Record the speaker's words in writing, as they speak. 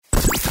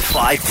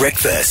5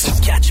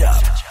 Breakfast. Catch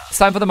up. It's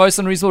time for the most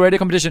unreasonable radio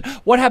competition.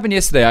 What happened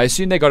yesterday? I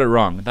assume they got it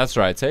wrong. That's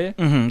right, eh?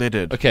 Mm-hmm, they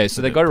did. Okay,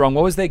 so they got it wrong.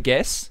 What was their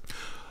guess?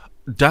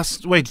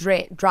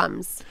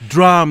 Drums.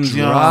 Drums.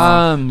 Yeah.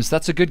 Drums.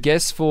 That's a good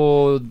guess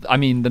for,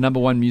 the number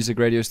one music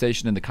radio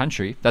station in the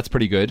country. That's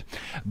pretty good.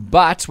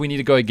 But we need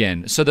to go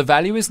again. So the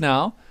value is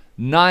now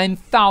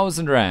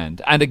 9,000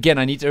 Rand. And again,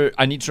 I need to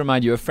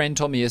remind you, a friend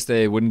told me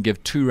yesterday they wouldn't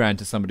give 2 Rand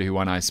to somebody who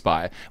won I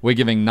Spy. We're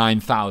giving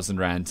 9,000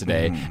 Rand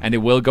today. And it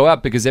will go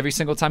up because every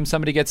single time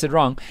somebody gets it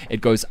wrong,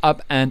 it goes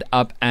up and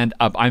up and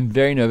up. I'm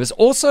very nervous.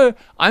 Also,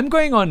 I'm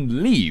going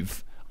on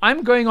leave.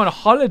 I'm going on a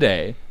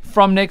holiday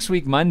from next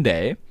week,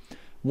 Monday.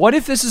 What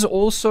if this is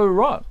also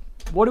wrong?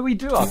 What do we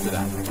do after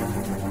that?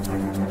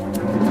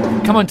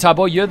 Come on,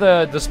 Tabo, you're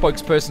the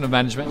spokesperson of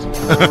management.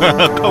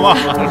 Come on.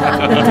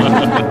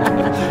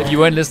 If you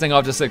weren't listening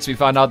after 6, we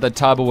found out that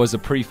Tabo was a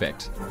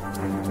prefect.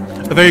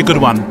 A very good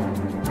one.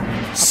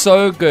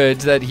 So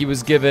good that he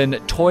was given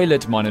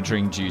toilet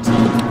monitoring duty,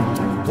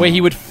 where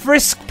he would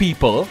frisk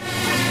people.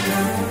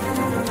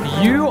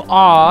 You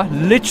are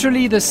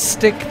literally the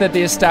stick that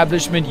the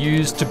establishment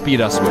used to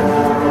beat us with.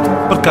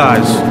 But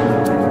guys,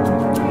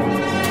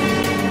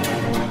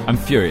 I'm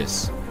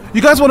furious.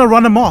 you guys want to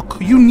run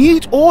amok. You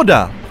need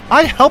order.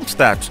 I helped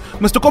that.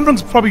 Mr.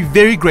 Kombrang's probably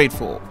very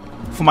grateful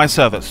for my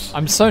service.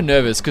 I'm so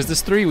nervous because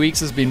this 3 weeks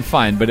has been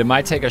fine, but it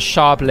might take a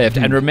sharp left.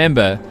 And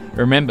remember,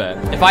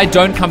 if I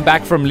don't come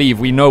back from leave,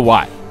 we know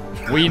why.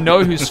 We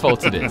know whose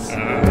fault it is.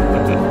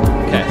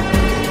 Okay.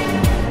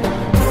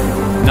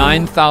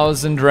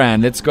 9,000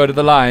 Rand. Let's go to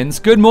the lines.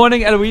 Good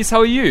morning, Aloise. How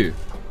are you?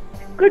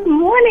 Good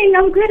morning.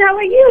 I'm good. How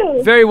are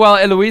you? Very well,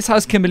 Aloise.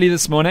 How's Kimberly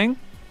this morning?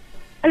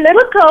 A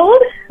little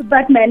cold,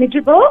 but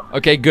manageable.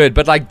 Okay, good.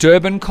 But like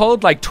Durban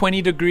cold, like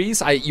 20 degrees?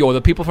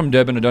 The people from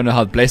Durban, I don't know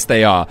how blessed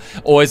they are.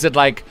 Or is it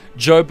like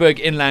Joburg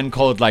inland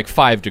cold, like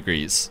 5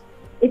 degrees?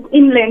 It's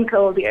inland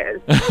cold, yes.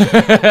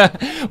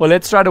 Well,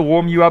 let's try to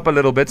warm you up a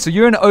little bit. So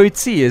you're an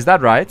OT, is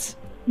that right?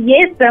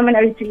 Yes, I'm an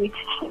OT.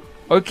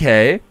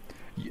 Okay.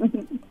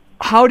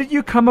 How did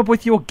you come up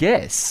with your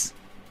guess?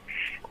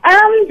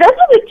 That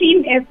was a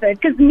team effort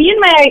because me and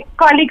my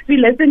colleagues, we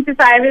listen to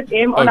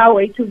 5FM on our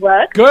way to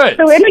work. Good.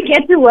 So when we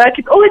get to work,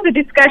 it's always a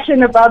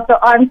discussion about the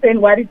answer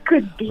and what it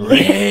could be.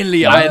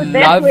 Really? So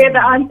that's where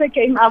the answer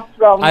came up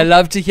from. I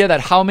love to hear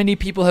that. How many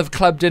people have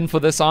clubbed in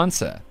for this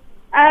answer?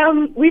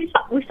 We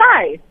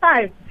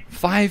five.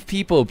 5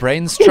 people,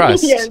 brains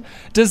trust. Yes.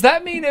 Does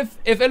that mean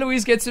if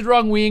Eloise gets it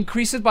wrong, we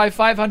increase it by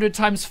 500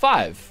 times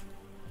 5?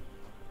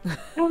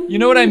 You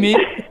know what I mean?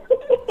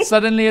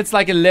 Suddenly it's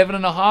like 11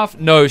 and a half.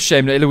 No,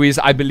 shame. Eloise,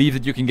 I believe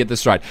that you can get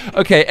this right.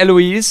 Okay,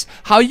 Eloise,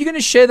 how are you going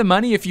to share the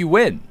money if you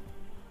win?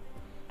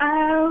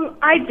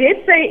 I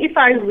did say if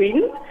I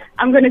win,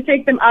 I'm going to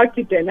take them out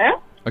to dinner.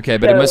 Okay,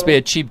 but it must be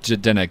a cheap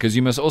dinner because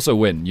you must also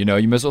win. You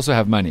must also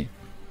have money.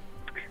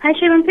 Hi,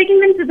 Shem. I'm taking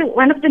them to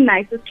one of the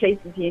nicest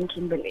places here in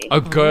Kimberley. Oh,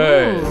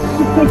 good.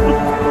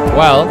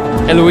 Well,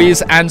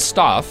 Eloise and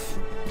staff,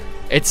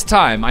 it's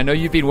time. I know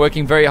you've been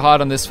working very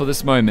hard on this for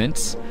this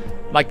moment.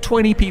 Like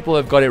 20 people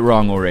have got it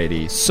wrong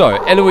already. So,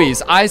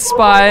 Eloise, I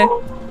spy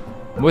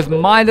with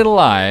my little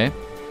eye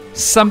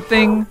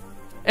something.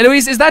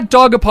 Eloise, is that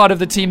dog a part of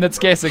the team that's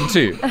guessing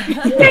too? No,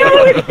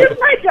 it's just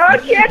my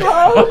dog here at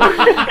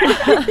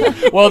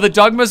home. Well, the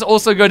dog must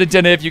also go to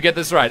dinner if you get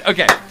this right.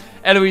 Okay,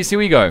 Eloise, here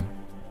we go.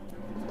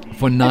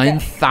 For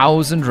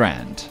 9,000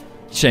 Rand.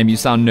 Shame, you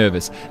sound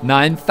nervous.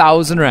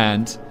 9,000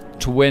 Rand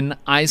to win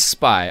I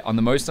Spy on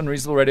the most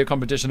unreasonable radio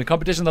competition. A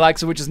competition the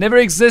likes of which has never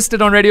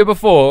existed on radio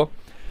before.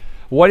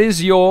 What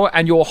is your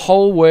and your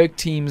whole work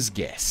team's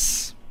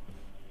guess?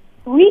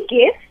 We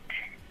guessed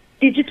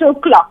digital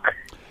clock.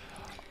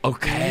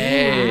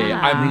 Okay,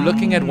 yeah. I'm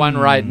looking at one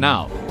right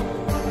now.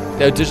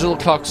 There are digital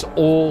clocks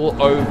all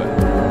over.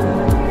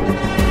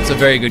 It's a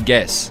very good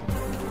guess.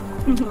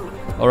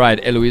 All right,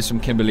 Eloise from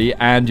Kimberley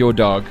and your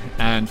dog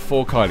and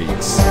 4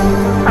 colleagues.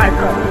 5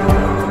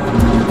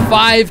 colleagues.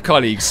 5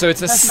 colleagues, so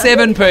it's a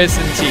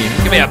 7-person team.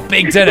 It's going to be a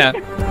big dinner.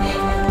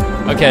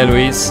 Okay,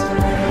 Eloise.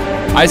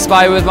 I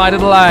spy with my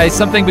little eye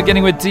something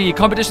beginning with D.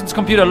 Competition's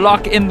computer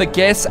lock in the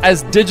guess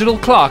as digital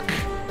clock.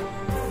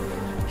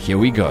 Here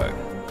we go.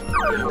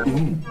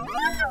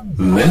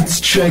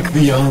 Let's check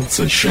the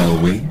answer, shall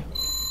we?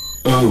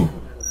 Oh,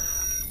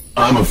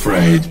 I'm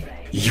afraid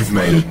you've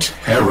made a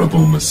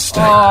terrible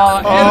mistake.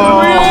 Oh,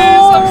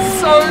 Eloise, I'm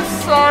so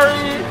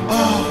sorry.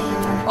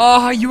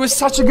 Oh, you were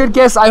such a good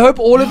guess. I hope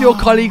all of your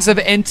colleagues have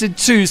entered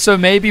too, so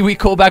maybe we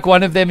call back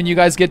one of them and you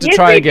guys get to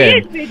try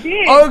again. Yes, we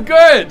did. Oh,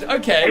 good.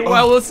 Okay,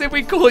 well, we'll see if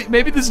we call it.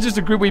 Maybe this is just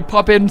a group we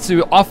pop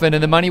into often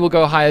and the money will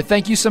go higher.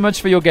 Thank you so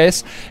much for your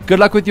guess. Good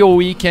luck with your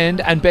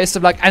weekend and best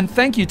of luck. And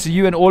thank you to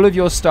you and all of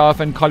your staff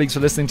and colleagues for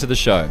listening to the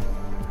show.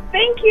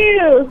 Thank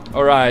you.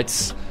 All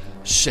right.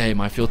 Shame,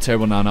 I feel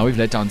terrible now. Now we've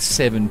let down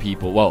 7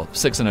 people. Well,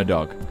 6 and a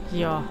dog.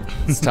 Yeah.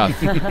 It's tough.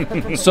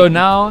 So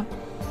now,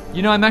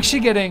 I'm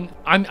actually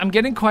I'm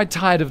getting quite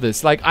tired of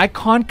this. Like, I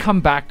can't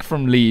come back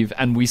from leave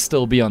and we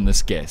still be on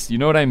this guest. You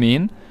know what I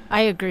mean?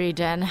 I agree,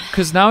 Dan.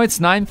 Because now it's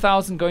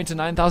 9,000 going to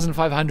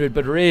 9,500,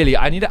 but really,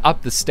 I need to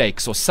up the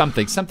stakes or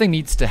something. Something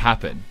needs to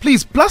happen.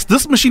 Please, plus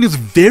this machine is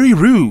very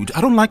rude.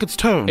 I don't like its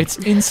tone. It's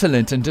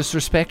insolent and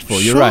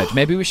disrespectful. You're Sure. right.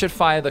 Maybe we should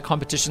fire the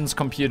competition's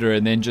computer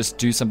and then just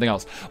do something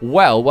else.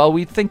 Well, while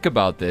we think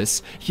about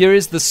this, here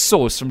is the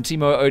source from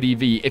Timo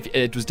ODV. If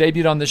it was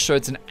debuted on this show,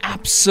 it's an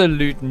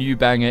absolute new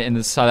banger in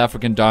the South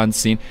African dance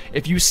scene.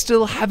 If you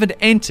still haven't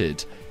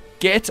entered,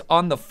 get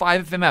on the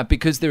 5FM app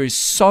because there is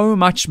so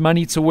much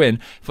money to win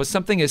for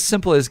something as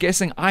simple as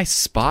guessing I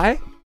spy.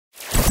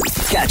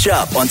 Catch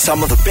up on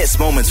some of the best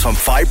moments from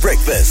 5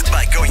 Breakfast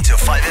by going to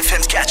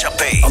 5FM's catch-up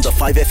page on the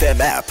 5FM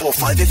app or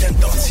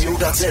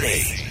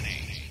 5FM.co.za.